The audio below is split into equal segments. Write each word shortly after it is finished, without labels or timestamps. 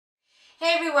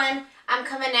everyone, I'm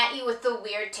coming at you with the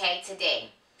weird tag today.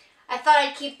 I thought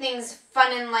I'd keep things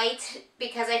fun and light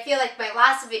because I feel like my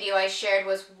last video I shared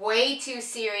was way too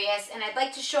serious, and I'd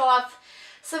like to show off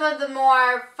some of the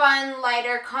more fun,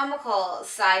 lighter, comical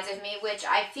sides of me, which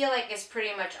I feel like is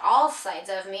pretty much all sides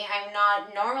of me. I'm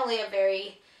not normally a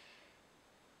very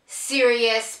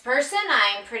serious person.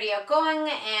 I'm pretty outgoing,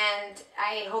 and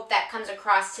I hope that comes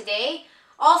across today.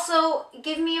 Also,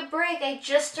 give me a break. I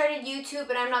just started YouTube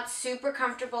and I'm not super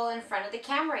comfortable in front of the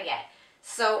camera yet.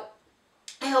 So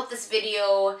I hope this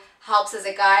video helps as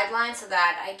a guideline so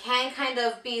that I can kind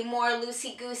of be more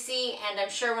loosey-goosey, and I'm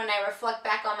sure when I reflect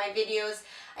back on my videos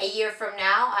a year from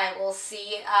now, I will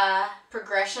see a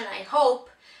progression, I hope,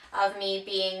 of me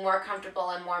being more comfortable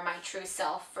and more my true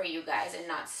self for you guys, and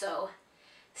not so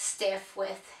stiff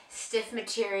with stiff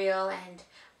material and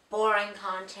boring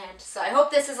content. So I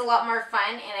hope this is a lot more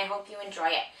fun, and I hope you enjoy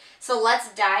it. So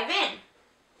let's dive in.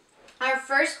 Our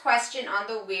first question on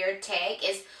the weird tag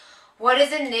is, what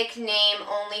is a nickname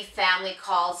only family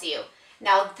calls you?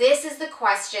 Now this is the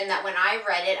question that when I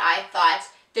read it, I thought,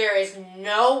 there is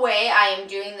no way I am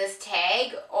doing this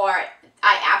tag, or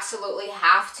I absolutely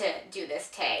have to do this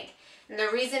tag. And the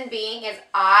reason being is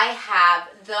I have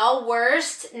the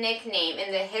worst nickname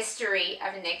in the history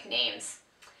of nicknames.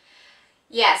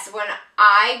 Yes, when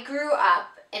I grew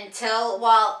up until,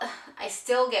 well, I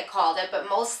still get called it, but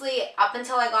mostly up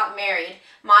until I got married,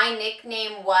 my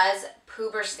nickname was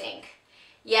Pooberstink.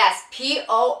 Yes,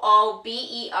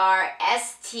 Pooberstink,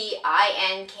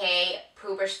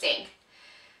 Pooberstink.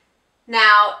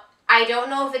 Now, I don't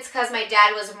know if it's because my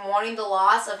dad was mourning the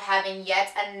loss of having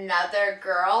yet another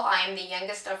girl. I am the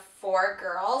youngest of 4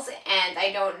 girls, and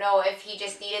I don't know if he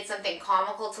just needed something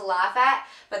comical to laugh at,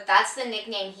 but that's the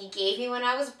nickname he gave me when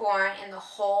I was born, and the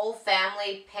whole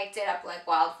family picked it up like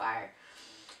wildfire.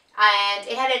 And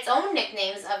it had its own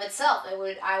nicknames of itself.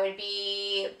 I would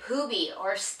be Pooby,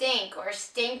 or Stink, or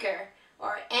Stinker,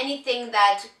 or anything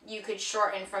that you could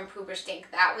shorten from Pooberstink.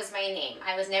 That was my name.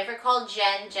 I was never called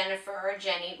Jen, Jennifer, or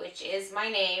Jenny, which is my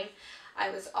name. I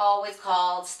was always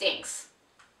called Stinks.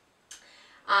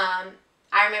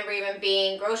 I remember even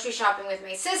being grocery shopping with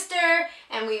my sister,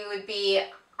 and we would be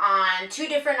on 2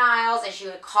 different aisles, and she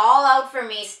would call out for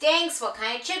me, Stinks, what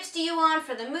kind of chips do you want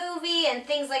for the movie, and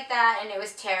things like that, and it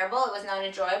was terrible. It was not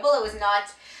enjoyable. It was not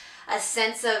a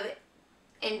sense of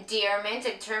endearment,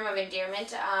 a term of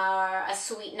endearment, or a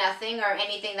sweet nothing, or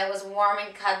anything that was warm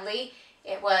and cuddly.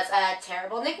 It was a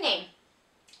terrible nickname.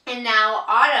 And now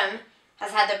Autumn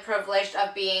has had the privilege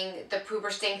of being the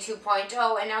Pooberstink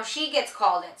 2.0, and now she gets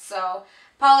called it. So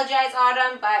apologize,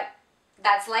 Autumn, but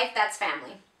that's life, that's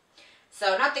family.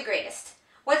 So not the greatest.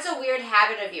 What's a weird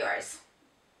habit of yours?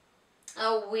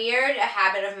 A weird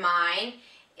habit of mine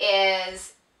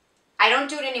is, I don't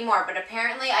do it anymore, but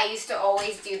apparently I used to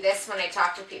always do this when I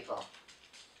talk to people.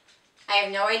 I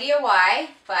have no idea why,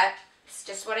 but it's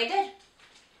just what I did.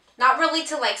 Not really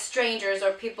to like strangers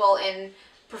or people in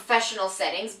professional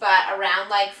settings, but around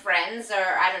like friends, or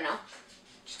I don't know.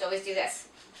 Just always do this.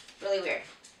 Really weird.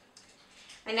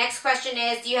 My next question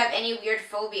is, do you have any weird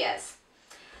phobias?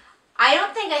 I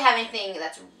don't think I have anything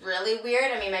that's really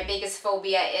weird. I mean, my biggest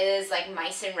phobia is like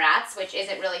mice and rats, which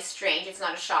isn't really strange. It's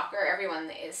not a shocker. Everyone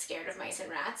is scared of mice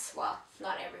and rats. Well,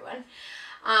 not everyone.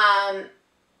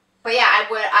 But yeah,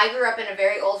 I grew up in a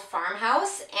very old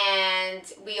farmhouse, and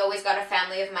we always got a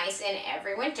family of mice in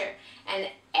every winter. And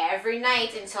every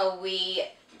night until we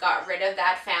got rid of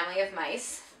that family of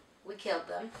mice, we killed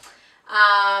them.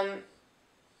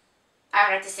 I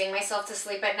would have to sing myself to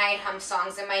sleep at night, hum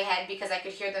songs in my head because I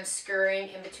could hear them scurrying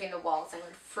in between the walls, and it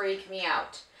would freak me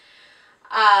out.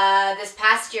 This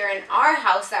past year in our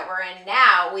house that we're in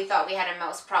now, we thought we had a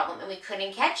mouse problem and we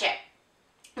couldn't catch it.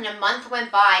 And a month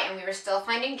went by and we were still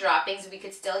finding droppings. We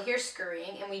could still hear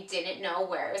scurrying, and we didn't know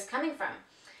where it was coming from.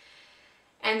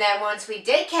 And then once we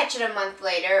did catch it a month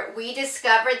later, we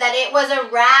discovered that it was a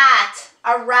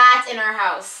rat in our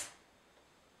house.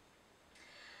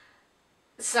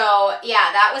 So,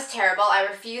 yeah, that was terrible. I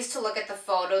refused to look at the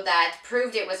photo that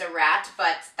proved it was a rat,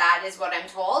 but that is what I'm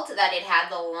told, that it had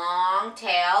the long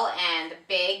tail and the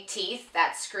big teeth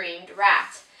that screamed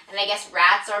rat. And I guess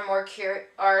rats are more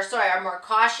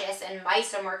cautious, and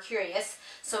mice are more curious.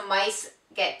 So mice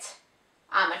get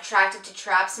attracted to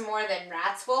traps more than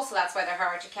rats will, so that's why they're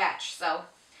hard to catch. So,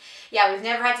 yeah, we've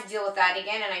never had to deal with that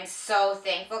again, and I'm so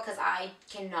thankful because I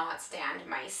cannot stand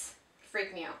mice.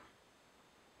 Freak me out.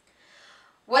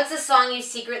 What's a song you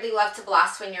secretly love to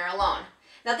blast when you're alone?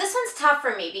 Now this one's tough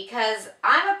for me because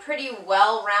I'm a pretty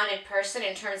well-rounded person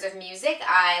in terms of music.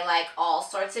 I like all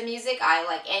sorts of music. I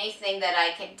like anything that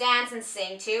I can dance and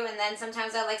sing to, and then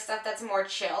sometimes I like stuff that's more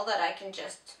chill that I can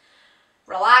just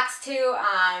relax to.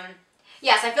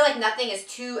 Yes, I feel like nothing is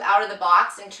too out of the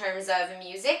box in terms of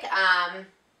music.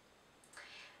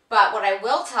 But what I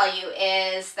will tell you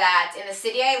is that in the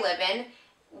city I live in,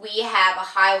 we have a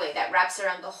highway that wraps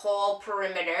around the whole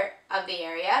perimeter of the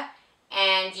area,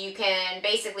 and you can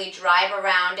basically drive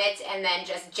around it and then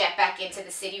just jet back into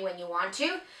the city when you want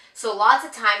to. So lots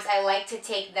of times I like to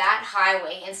take that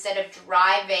highway instead of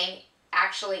driving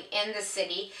actually in the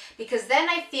city, because then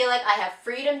I feel like I have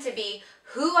freedom to be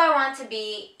who I want to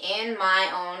be in my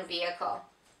own vehicle.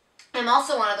 I'm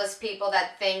also one of those people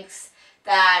that thinks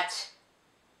that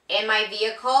in my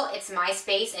vehicle it's my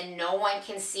space and no one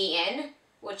can see in,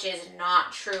 which is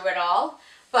not true at all.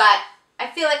 But I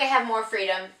feel like I have more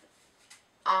freedom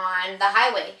on the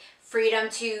highway. Freedom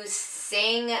to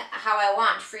sing how I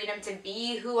want. Freedom to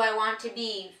be who I want to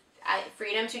be.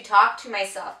 Freedom to talk to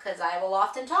myself, because I will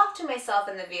often talk to myself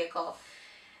in the vehicle.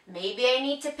 Maybe I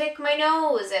need to pick my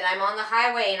nose and I'm on the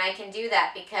highway and I can do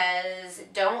that, because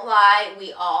don't lie,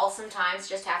 we all sometimes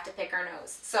just have to pick our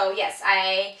nose. So yes,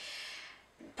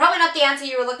 probably not the answer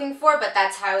you were looking for, but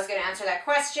that's how I was going to answer that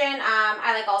question.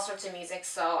 I like all sorts of music,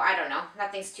 so I don't know.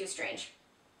 Nothing's too strange.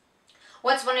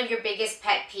 What's one of your biggest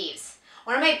pet peeves?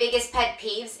 One of my biggest pet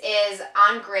peeves is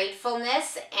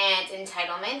ungratefulness and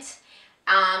entitlement.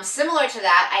 Similar to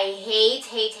that, I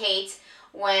hate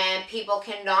when people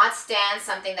cannot stand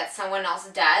something that someone else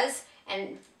does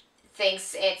and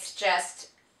thinks it's just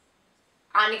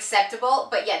unacceptable,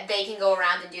 but yet they can go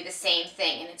around and do the same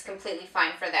thing and it's completely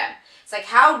fine for them. It's like,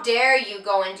 how dare you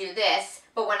go and do this,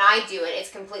 but when I do it, it's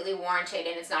completely warranted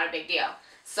and it's not a big deal.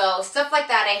 So stuff like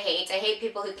that I hate. I hate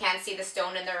people who can't see the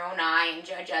stone in their own eye and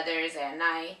judge others, and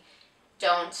I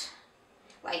don't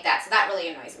like that. So that really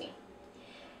annoys me.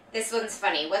 This one's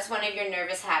funny. What's one of your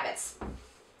nervous habits?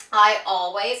 I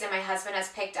always, and my husband has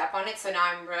picked up on it, so now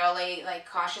I'm really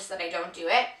cautious that I don't do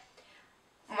it.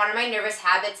 One of my nervous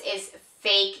habits is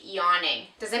fake yawning.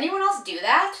 Does anyone else do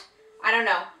that? I don't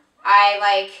know.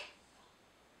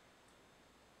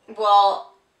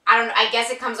 I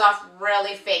guess it comes off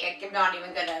really fake. I'm not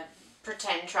even gonna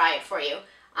try it for you.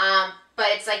 But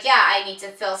it's like, yeah, I need to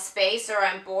fill space, or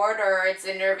I'm bored, or it's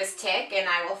a nervous tick, and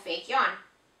I will fake yawn.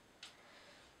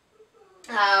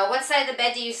 What side of the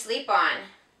bed do you sleep on?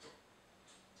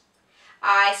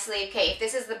 I sleep, if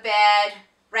this is the bed,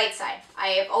 right side. I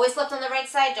have always slept on the right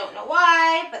side, don't know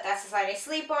why, but that's the side I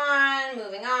sleep on.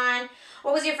 Moving on.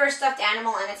 What was your first stuffed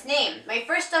animal and its name? My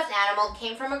first stuffed animal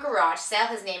came from a garage sale.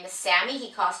 His name is Sammy.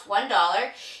 He cost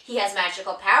 $1. He has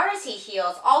magical powers. He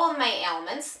heals all of my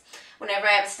ailments. Whenever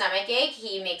I have a stomach ache,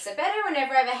 he makes it better.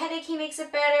 Whenever I have a headache, he makes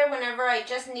it better. Whenever I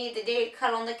just need the day to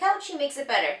cuddle on the couch, he makes it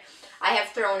better. I have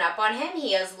thrown up on him.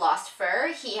 He has lost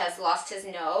fur. He has lost his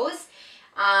nose.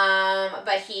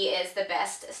 But he is the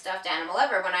best stuffed animal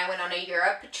ever. When I went on a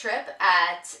Europe trip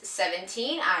at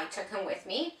 17, I took him with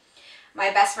me. My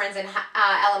best friends in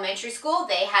elementary school,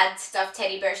 they had stuffed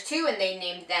teddy bears too, and they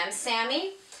named them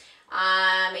Sammy.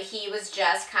 He was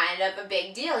just kind of a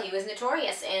big deal. He was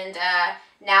notorious. And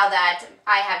now that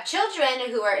I have children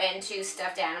who are into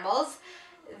stuffed animals,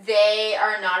 they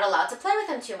are not allowed to play with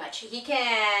him too much. He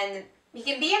can be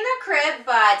in their crib,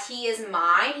 but he is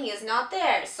mine. He is not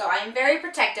theirs. So I am very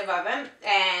protective of him.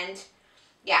 And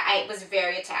yeah, I was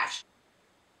very attached.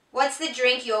 What's the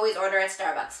drink you always order at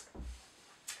Starbucks?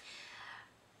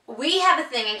 We have a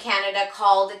thing in Canada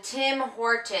called Tim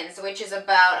Hortons, which is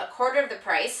about a quarter of the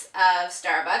price of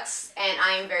Starbucks, and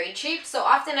I am very cheap, so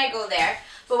often I go there.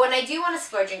 But when I do want to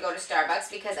splurge and go to Starbucks,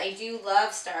 because I do love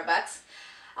Starbucks,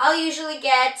 I'll usually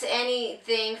get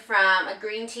anything from a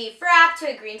green tea frap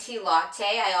to a green tea latte.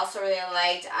 I also really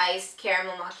liked iced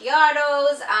caramel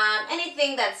macchiatos,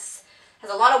 anything that's has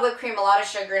a lot of whipped cream, a lot of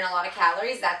sugar, and a lot of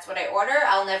calories. That's what I order.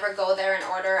 I'll never go there and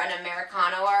order an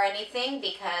Americano or anything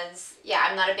because, yeah,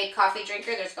 I'm not a big coffee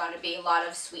drinker. There's got to be a lot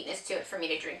of sweetness to it for me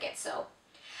to drink it. So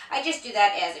I just do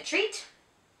that as a treat.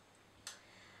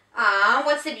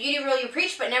 What's the beauty rule you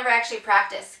preach but never actually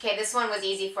practice? Okay, this one was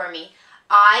easy for me.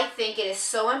 I think it is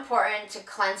so important to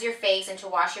cleanse your face and to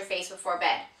wash your face before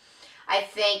bed. I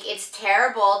think it's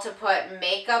terrible to put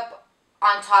makeup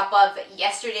on top of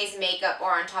yesterday's makeup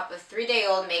or on top of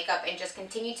 3-day-old makeup and just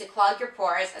continue to clog your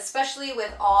pores, especially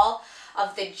with all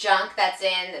of the junk that's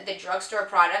in the drugstore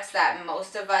products that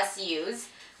most of us use.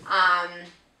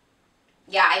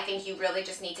 Yeah, I think you really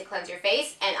just need to cleanse your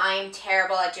face, and I am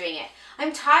terrible at doing it.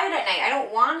 I'm tired at night. I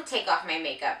don't want to take off my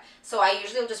makeup, so I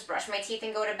usually will just brush my teeth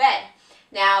and go to bed.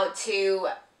 Now, to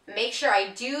make sure I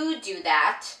do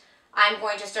that, I'm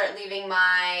going to start leaving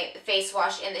my face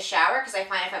wash in the shower, because I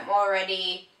find if I'm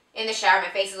already in the shower, my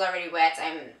face is already wet,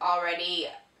 I'm already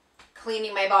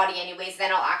cleaning my body anyways,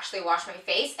 then I'll actually wash my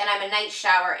face. And I'm a night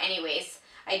shower anyways.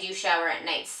 I do shower at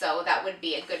night, so that would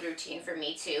be a good routine for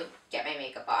me to get my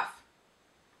makeup off.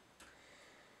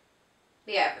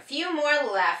 We have a few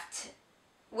more left.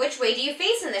 Which way do you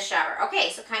face in the shower? Okay,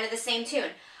 so kind of the same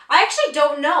tune. I actually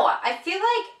don't know. I feel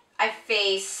like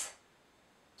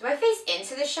do I face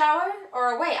into the shower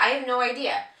or away? I have no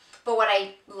idea. But what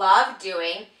I love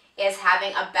doing is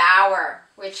having a bower,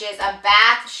 which is a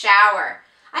bath shower.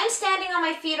 I'm standing on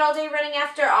my feet all day running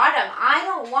after Autumn. I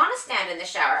don't want to stand in the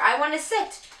shower. I want to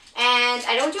sit. And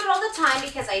I don't do it all the time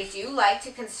because I do like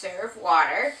to conserve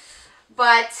water.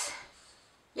 But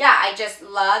yeah, I just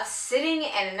love sitting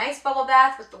in a nice bubble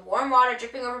bath with the warm water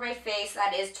dripping over my face.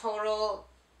 That is total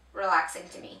relaxing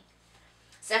to me.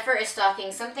 Zephyr is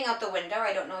stalking something out the window.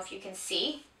 I don't know if you can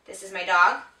see. This is my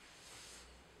dog.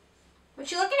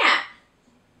 What you looking at?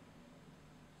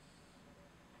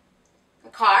 A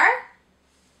car?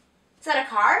 Is that a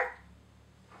car?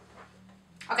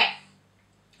 Okay.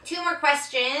 2 more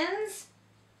questions.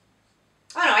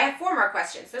 Oh no, I have 4 more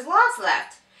questions. There's lots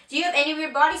left. Do you have any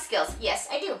weird body skills? Yes,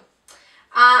 I do.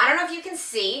 I don't know if you can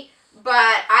see, but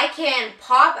I can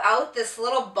pop out this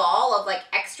little ball of like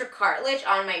extra cartilage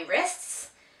on my wrists.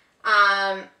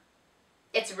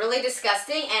 It's really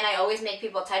disgusting, and I always make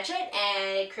people touch it,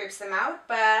 and it creeps them out,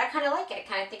 but I kind of like it. I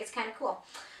kind of think it's kind of cool.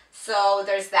 So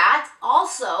there's that.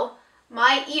 Also,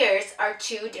 my ears are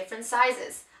 2 different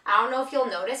sizes. I don't know if you'll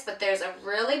notice, but there's a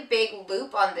really big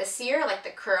loop on this ear, like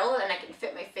the curl, and I can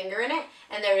fit my finger in it,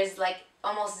 and there is like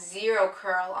almost 0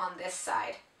 curl on this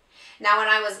side. Now, when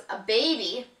I was a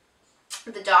baby,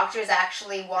 the doctors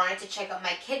actually wanted to check out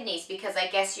my kidneys because I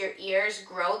guess your ears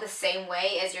grow the same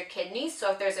way as your kidneys.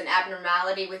 So if there's an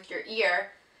abnormality with your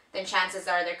ear, then chances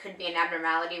are there could be an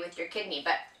abnormality with your kidney.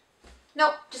 But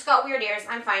nope, just got weird ears.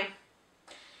 I'm fine.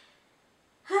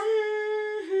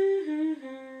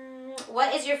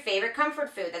 What is your favorite comfort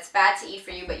food that's bad to eat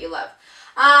for you but you love?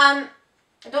 I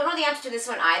don't know the answer to this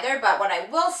one either, but what I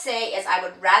will say is I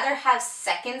would rather have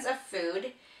seconds of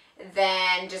food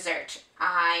than dessert.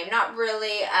 I'm not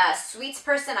really a sweets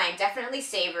person. I'm definitely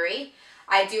savory.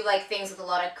 I do like things with a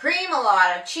lot of cream, a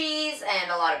lot of cheese,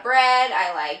 and a lot of bread.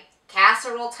 I like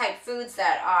casserole type foods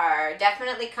that are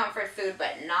definitely comfort food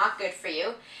but not good for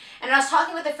you. And I was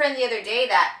talking with a friend the other day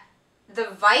that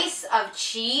the vice of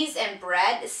cheese and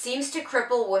bread seems to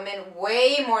cripple women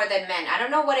way more than men. I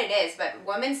don't know what it is, but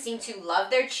women seem to love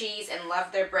their cheese and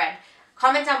love their bread.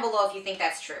 Comment down below if you think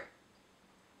that's true.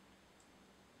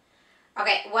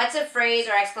 Okay, what's a phrase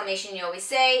or exclamation you always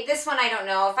say? This one I don't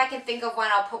know. If I can think of one,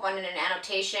 I'll put one in an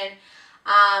annotation.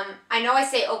 I know I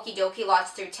say okie dokie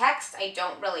lots through text. I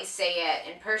don't really say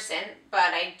it in person,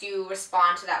 but I do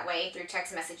respond to that way through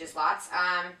text messages lots.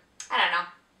 I don't know.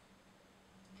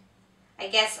 I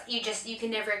guess you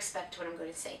can never expect what I'm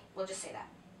going to say. We'll just say that.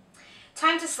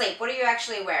 Time to sleep. What are you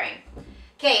actually wearing?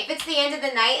 Okay, if it's the end of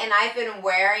the night and I've been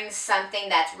wearing something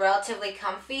that's relatively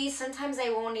comfy, sometimes I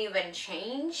won't even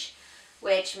change,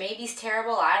 which maybe is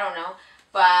terrible, I don't know.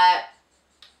 But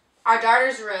our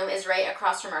daughter's room is right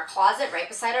across from our closet, right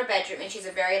beside our bedroom, and she's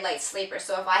a very light sleeper.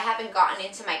 So if I haven't gotten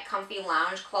into my comfy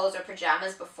lounge clothes or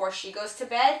pajamas before she goes to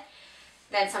bed,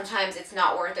 then sometimes it's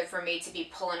not worth it for me to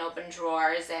be pulling open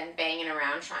drawers and banging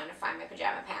around trying to find my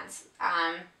pajama pants.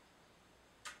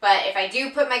 But if I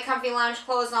do put my comfy lounge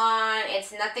clothes on,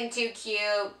 it's nothing too cute.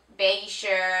 Baggy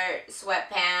shirt,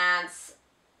 sweatpants,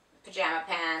 pajama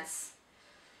pants.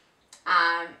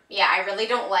 Yeah, I really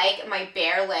don't like my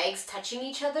bare legs touching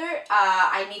each other.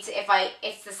 I need to, if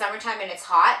it's the summertime and it's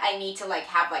hot, I need to like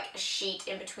have like a sheet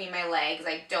in between my legs.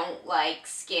 I don't like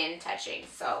skin touching,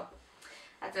 so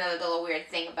that's another little weird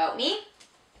thing about me.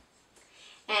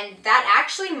 And that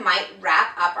actually might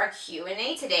wrap up our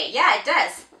Q&A today. Yeah, it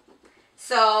does.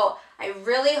 So I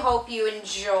really hope you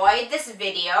enjoyed this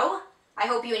video. I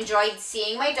hope you enjoyed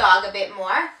seeing my dog a bit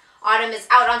more. Autumn is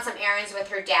out on some errands with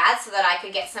her dad so that I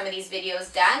could get some of these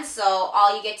videos done. So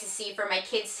all you get to see for my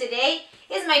kids today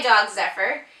is my dog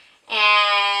Zephyr.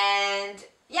 And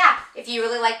yeah, if you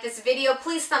really like this video,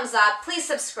 please thumbs up, please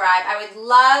subscribe. I would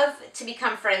love to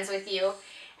become friends with you.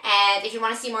 And if you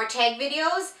want to see more tag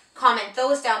videos, comment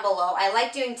those down below. I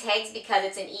like doing tags because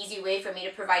it's an easy way for me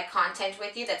to provide content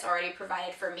with you that's already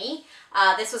provided for me.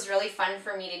 This was really fun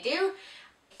for me to do.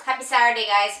 Happy Saturday,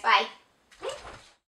 guys. Bye.